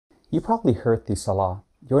You probably heard this a lot.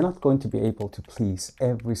 You're not going to be able to please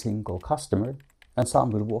every single customer, and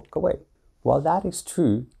some will walk away. While that is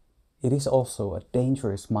true, it is also a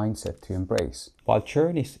dangerous mindset to embrace. While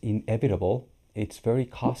churn is inevitable, it's very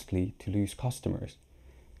costly to lose customers.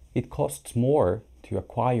 It costs more to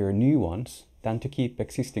acquire new ones than to keep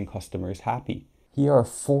existing customers happy. Here are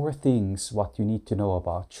 4 things what you need to know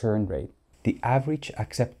about churn rate. The average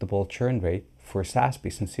acceptable churn rate for SaaS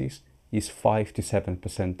businesses is 5 to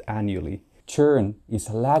 7% annually. Churn is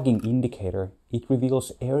a lagging indicator. It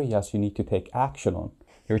reveals areas you need to take action on.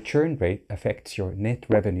 Your churn rate affects your net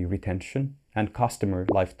revenue retention and customer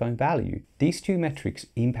lifetime value. These 2 metrics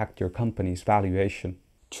impact your company's valuation.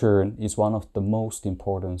 Churn is one of the most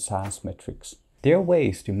important SaaS metrics. There are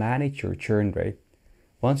ways to manage your churn rate.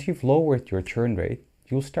 Once you've lowered your churn rate,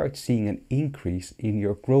 you'll start seeing an increase in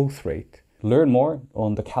your growth rate. Learn more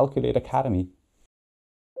on the Calqulate Academy.